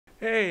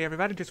Hey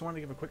everybody, just wanted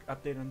to give a quick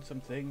update on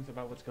some things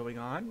about what's going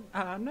on.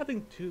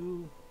 Nothing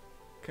too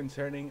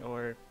concerning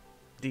or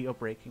deal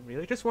breaking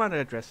really, just wanted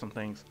to address some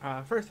things.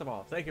 First of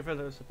all, thank you for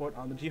the support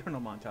on the journal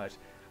montage.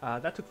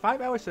 That took 5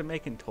 hours to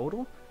make in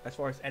total, as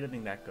far as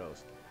editing that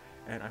goes,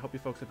 and I hope you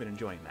folks have been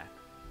enjoying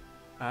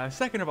that.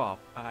 Second of all,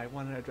 I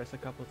wanted to address a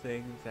couple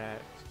things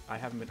that I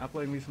haven't been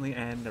uploading recently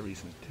and the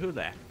reasons to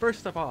that.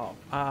 First of all,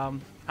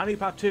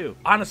 HuniePop 2.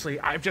 Honestly,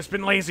 I've just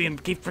been lazy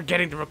and keep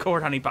forgetting to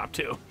record HuniePop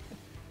 2.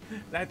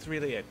 That's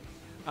really it.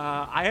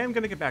 I am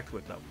going to get back to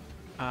it, though.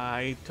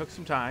 I took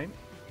some time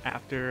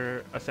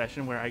after a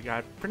session where I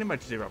got pretty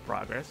much zero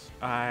progress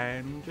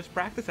and just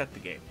practice at the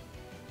game.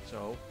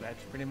 So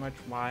that's pretty much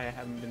why I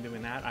haven't been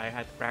doing that. I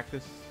had to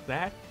practice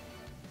that.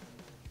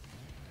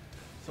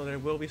 So there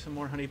will be some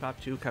more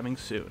HuniePop 2 coming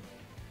soon.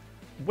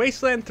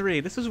 Wasteland 3.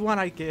 This is one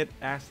I get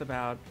asked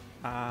about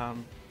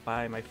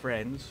by my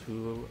friends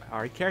who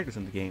are characters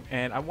in the game,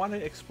 and I want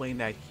to explain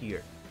that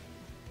here.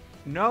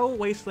 No,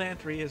 Wasteland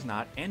 3 is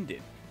not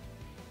ended,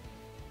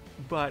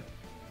 but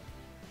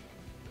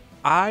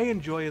I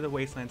enjoy the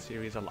Wasteland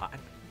series a lot,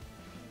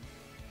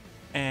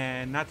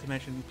 and not to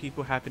mention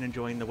people have been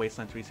enjoying the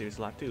Wasteland 3 series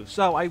a lot too,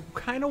 so I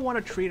kind of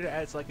want to treat it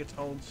as like its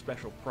own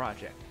special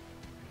project.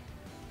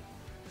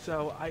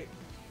 So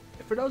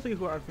for those of you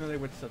who are unfamiliar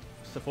with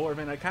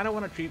Sephoravan, I kind of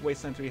want to treat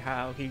Wasteland 3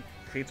 how he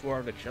treats War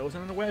of the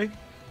Chosen in a way.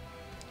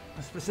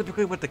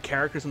 Specifically with the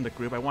characters in the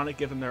group, I want to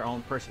give them their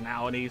own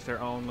personalities,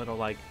 their own little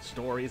like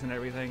stories and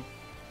everything.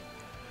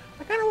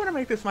 I kind of want to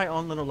make this my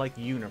own little like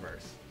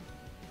universe.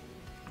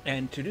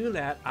 And to do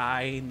that,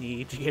 I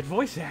need to get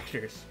voice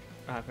actors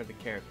for the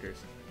characters.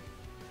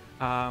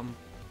 On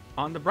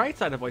the bright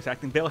side of voice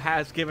acting, Bill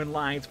has given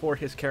lines for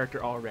his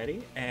character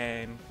already,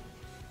 and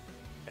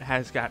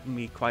has gotten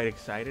me quite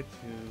excited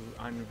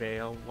to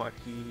unveil what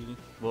he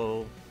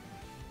will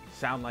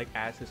sound like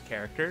as his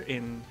character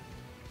in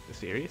the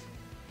series.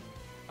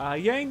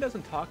 Yang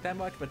doesn't talk that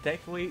much, but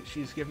thankfully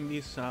she's given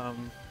me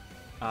some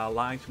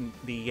lines from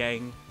the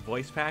Yang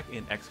voice pack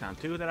in XCOM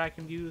 2 that I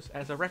can use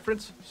as a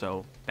reference,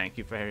 so thank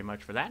you very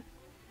much for that.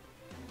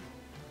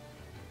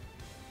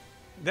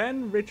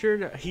 Then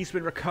Richard, he's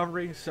been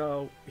recovering,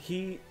 so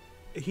he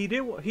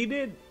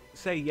did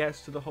say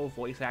yes to the whole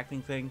voice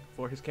acting thing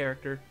for his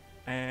character,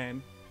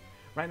 and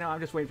right now I'm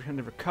just waiting for him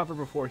to recover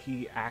before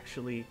he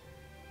actually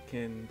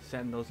can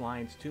send those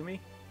lines to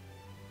me.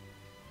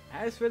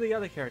 As for the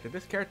other character,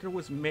 this character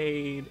was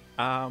made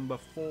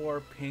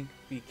before Pink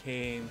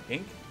became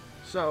Pink,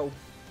 so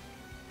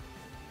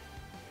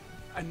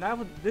and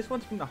now this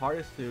one's been the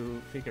hardest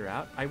to figure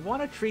out. I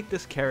want to treat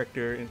this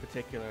character in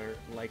particular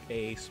like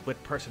a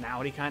split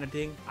personality kind of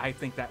thing. I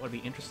think that would be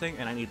interesting,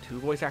 and I need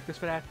 2 voice actors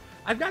for that.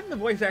 I've gotten the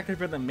voice actor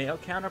for the male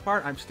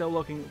counterpart. I'm still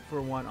looking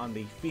for one on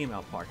the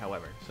female part,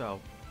 however,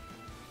 so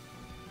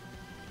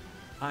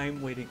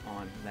I'm waiting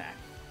on that.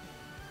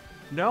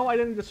 No, I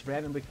didn't just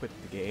randomly quit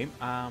the game.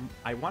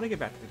 I want to get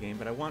back to the game,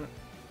 but I want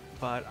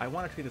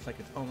to treat this like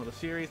its own little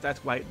series.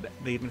 That's why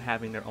they've been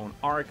having their own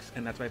arcs,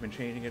 and that's why I've been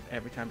changing it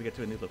every time we get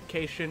to a new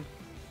location.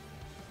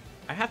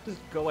 I have to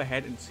go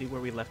ahead and see where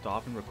we left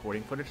off in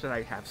recording footage that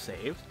I have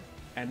saved,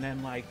 and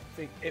then like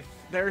if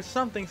there's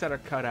some things that are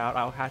cut out,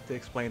 I'll have to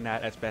explain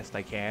that as best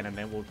I can, and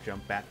then we'll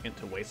jump back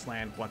into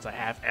Wasteland once I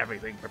have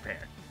everything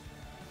prepared.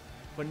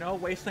 But no,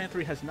 Wasteland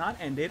 3 has not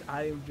ended.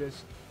 I am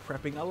just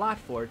prepping a lot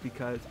for it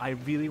because I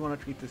really want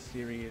to treat this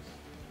series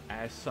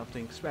as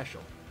something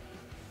special.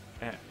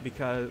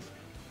 Because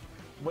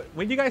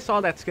when you guys saw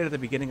that skit at the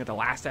beginning of the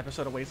last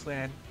episode of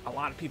Wasteland, a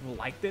lot of people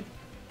liked it,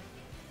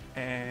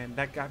 and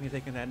that got me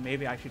thinking that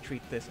maybe I should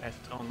treat this as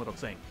its own little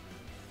thing.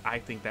 I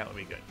think that would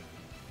be good.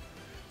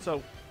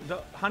 So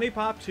the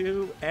HuniePop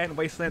 2 and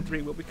Wasteland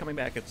 3 will be coming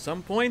back at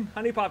some point.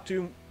 HuniePop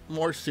 2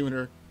 more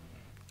sooner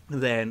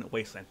than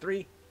Wasteland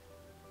 3.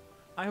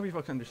 I hope you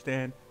folks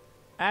understand.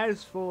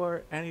 As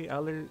for any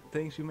other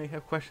things you may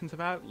have questions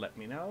about, let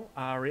me know.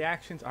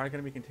 Reactions are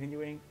going to be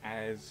continuing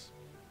as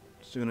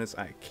soon as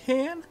I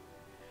can.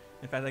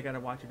 In fact, I gotta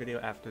watch a video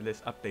after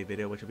this update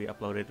video, which will be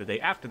uploaded the day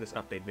after this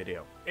update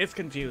video. It's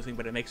confusing,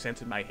 but it makes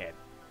sense in my head.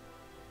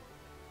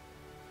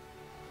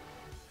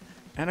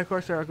 And of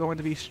course, there are going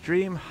to be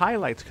stream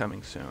highlights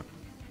coming soon.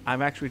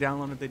 I'm actually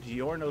downloading the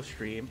Giorno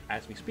stream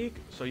as we speak,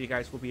 so you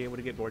guys will be able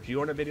to get more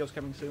Giorno videos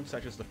coming soon,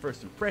 such as the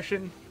first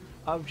impression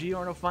of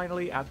Giorno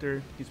finally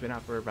after he's been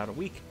out for about a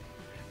week.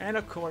 And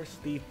of course,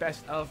 the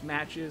best of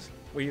matches,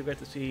 where you get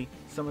to see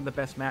some of the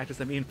best matches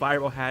that me and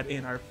Fireball had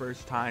in our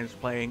first times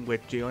playing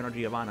with Giorno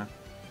Giovanna.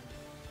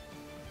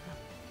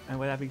 And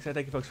with that being said,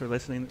 thank you folks for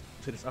listening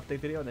to this update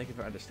video, and thank you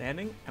for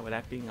understanding. And with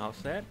that being all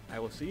said, I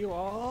will see you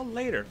all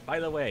later. By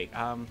the way,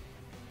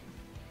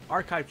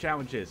 archive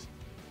challenges.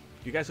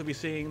 You guys will be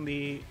seeing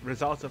the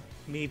results of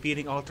me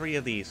beating all 3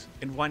 of these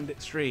in one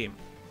stream.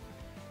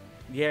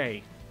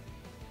 Yay.